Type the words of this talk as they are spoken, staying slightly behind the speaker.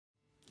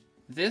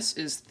This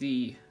is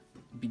the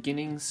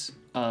beginnings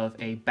of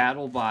a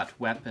BattleBot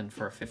weapon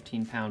for a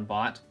 15-pound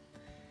bot,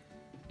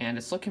 and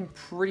it's looking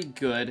pretty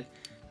good,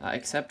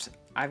 except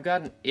I've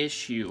got an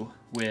issue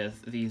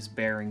with these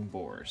bearing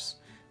bores.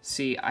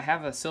 See, I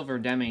have a Silver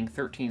Deming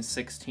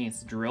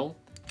 13/16 drill,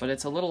 but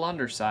it's a little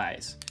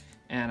undersized,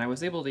 and I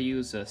was able to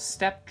use a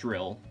step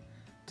drill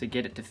to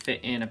get it to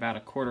fit in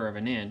about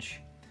 1/4 inch,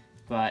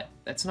 but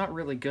that's not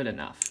really good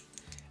enough.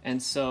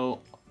 And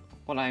so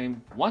what I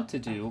want to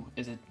do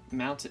is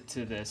mount it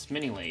to this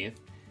mini lathe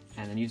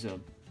and then use a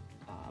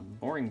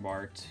boring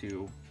bar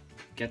to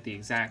get the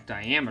exact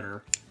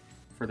diameter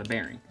for the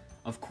bearing.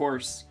 Of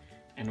course,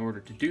 in order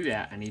to do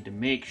that, I need to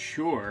make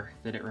sure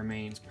that it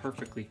remains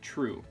perfectly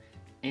true.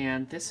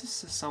 And this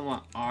is a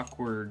somewhat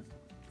awkward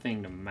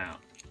thing to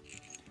mount.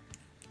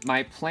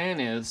 My plan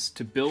is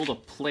to build a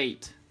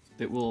plate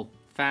that will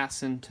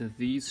fasten to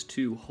these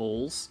two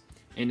holes,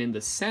 and in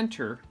the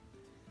center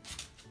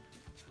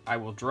I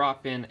will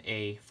drop in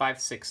a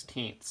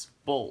 5/16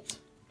 bolt.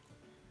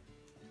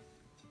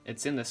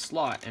 It's in the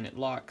slot and it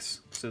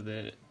locks so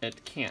that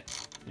it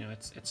can't,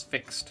 it's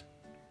fixed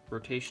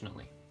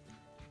rotationally.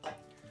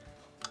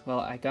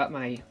 Well, I got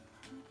my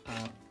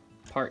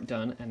part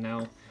done, and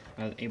now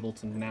I'm able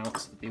to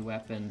mount the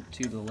weapon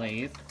to the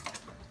lathe.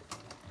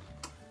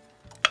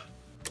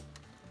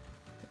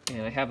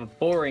 And I have a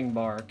boring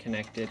bar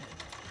connected.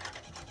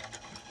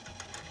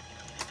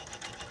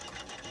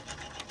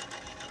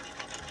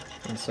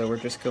 And so we're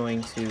just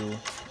going to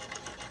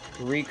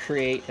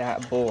recreate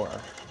that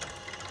bore,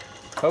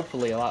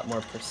 hopefully a lot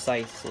more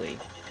precisely,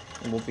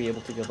 and we'll be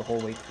able to go the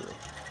whole way through.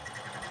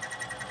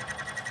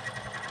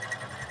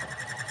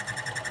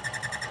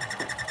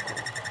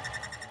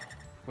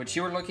 What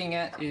you're looking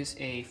at is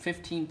a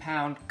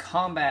 15-pound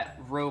combat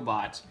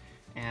robot,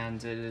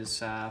 and it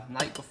is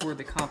night before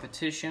the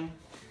competition,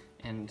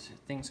 and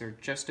things are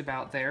just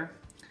about there.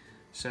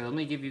 So let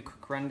me give you a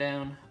quick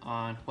rundown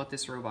on what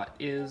this robot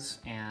is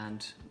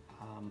and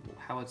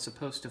how it's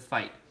supposed to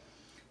fight.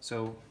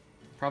 So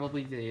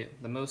probably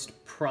the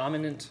most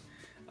prominent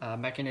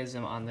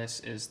mechanism on this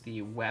is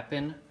the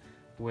weapon,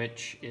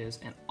 which is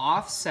an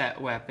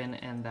offset weapon,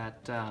 and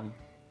that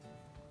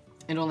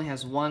it only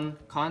has one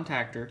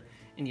contactor,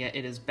 and yet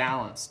it is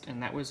balanced,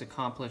 and that was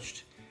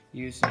accomplished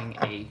using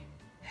a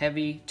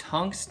heavy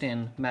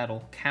tungsten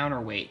metal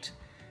counterweight.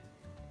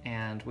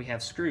 And we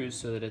have screws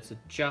so that it's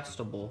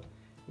adjustable.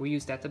 We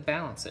use that to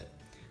balance it.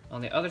 On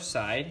the other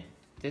side,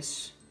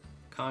 this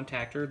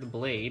contactor, the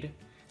blade,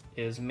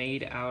 is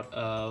made out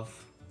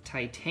of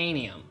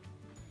titanium,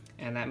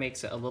 and that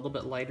makes it a little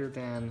bit lighter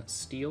than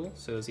steel,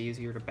 so it's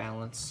easier to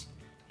balance,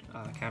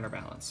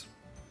 counterbalance.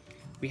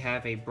 We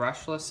have a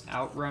brushless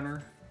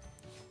outrunner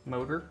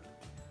motor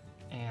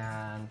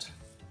and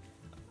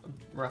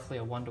roughly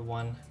a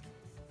 1-to-1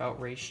 bout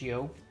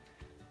ratio,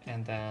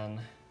 and then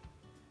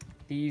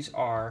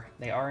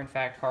they are in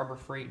fact Harbor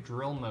Freight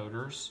drill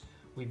motors.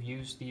 We've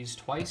used these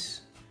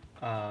twice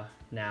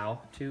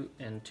now, 2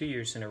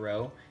 years in a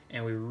row,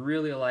 and we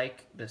really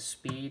like the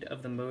speed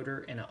of the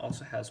motor, and it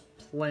also has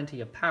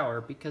plenty of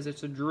power because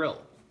it's a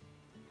drill.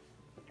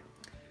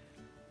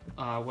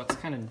 What's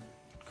kind of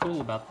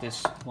cool about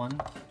this one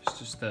is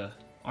just the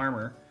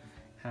armor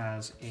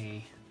has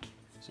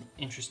some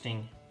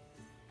interesting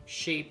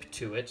shape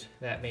to it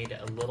that made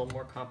it a little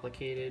more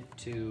complicated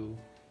to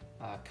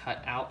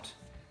cut out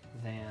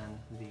than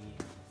we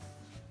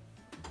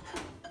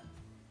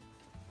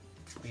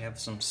have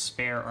some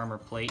spare armor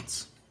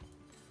plates.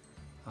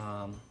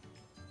 But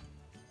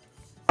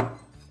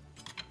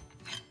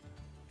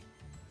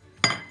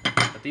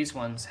these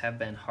ones have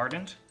been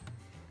hardened,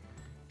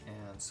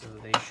 and so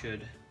they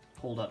should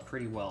hold up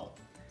pretty well.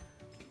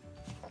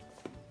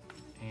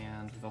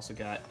 And we've also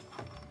got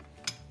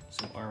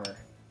some armor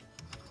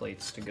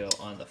plates to go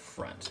on the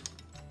front.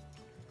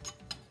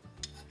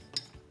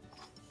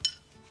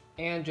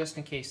 And just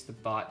in case the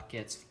bot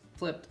gets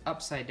flipped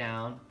upside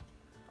down,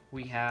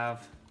 we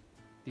have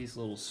these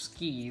little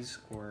skis,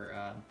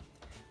 or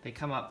they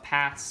come up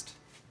past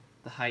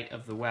the height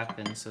of the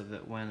weapon so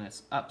that when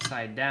it's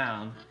upside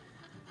down,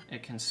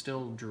 it can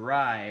still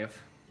drive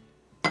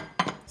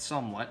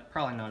somewhat,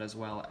 probably not as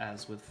well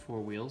as with 4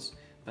 wheels,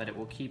 but it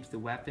will keep the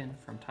weapon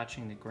from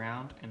touching the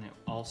ground, and it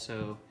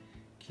also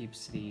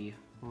keeps the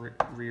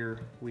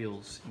rear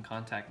wheels in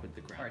contact with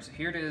the ground. Alright, so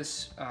here it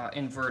is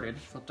inverted,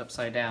 flipped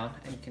upside down,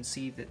 and you can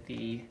see that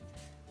the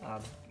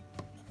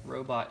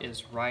robot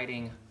is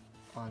riding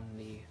on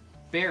the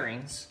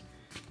bearings,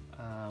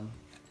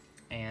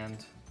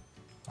 and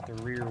the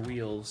rear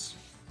wheels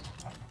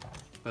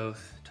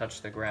both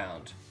touch the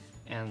ground.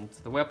 And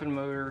the weapon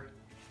motor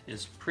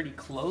is pretty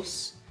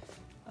close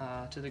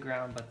to the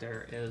ground, but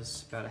there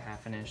is about a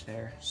 ½ inch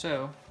there.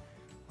 So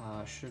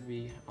all should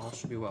be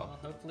well.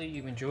 Hopefully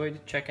you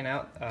enjoyed checking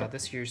out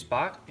this year's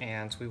bot,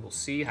 and we will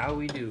see how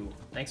we do.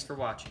 Thanks for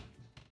watching.